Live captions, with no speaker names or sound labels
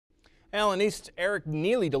Allen East's Eric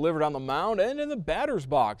Neely delivered on the mound and in the batter's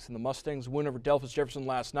box in the Mustangs' win over Delphus Jefferson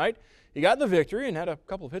last night. He got the victory and had a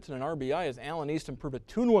couple of hits and an RBI as Allen East improved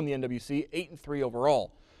to 2-1 in the NWC, 8-3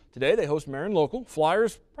 overall. Today they host Marion local.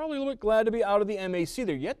 Flyers probably a little bit glad to be out of the MAC.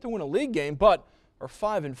 They're yet to win a league game, but are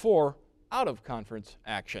 5-4 out of conference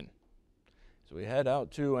action. So we head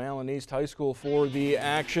out to Allen East High School for the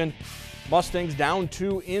action. Mustangs down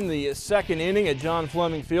 2 in the second inning at John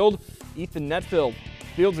Fleming Field. Ethan Netfield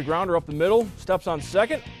fields the grounder up the middle, steps on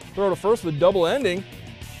second, throw to first with double ending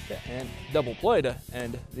and double play to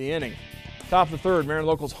end the inning. Top of the third, Marion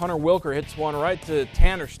locals Hunter Wilker hits one right to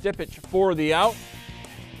Tanner Stipich for the out.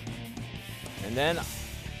 And then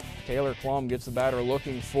Taylor Klum gets the batter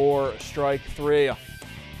looking for strike 3.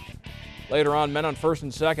 Later on, men on first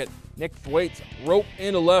and second. Nick Thwaites rope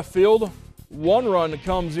into left field. One run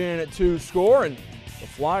comes in to score, and the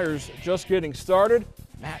Flyers just getting started.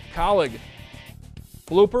 Matt Collig,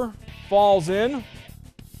 blooper, falls in,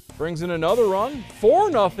 brings in another run.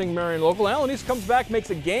 4-0 Marion local. Allen East comes back, makes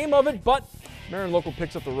a game of it, but Marion local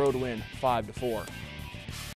picks up the road win 5-4.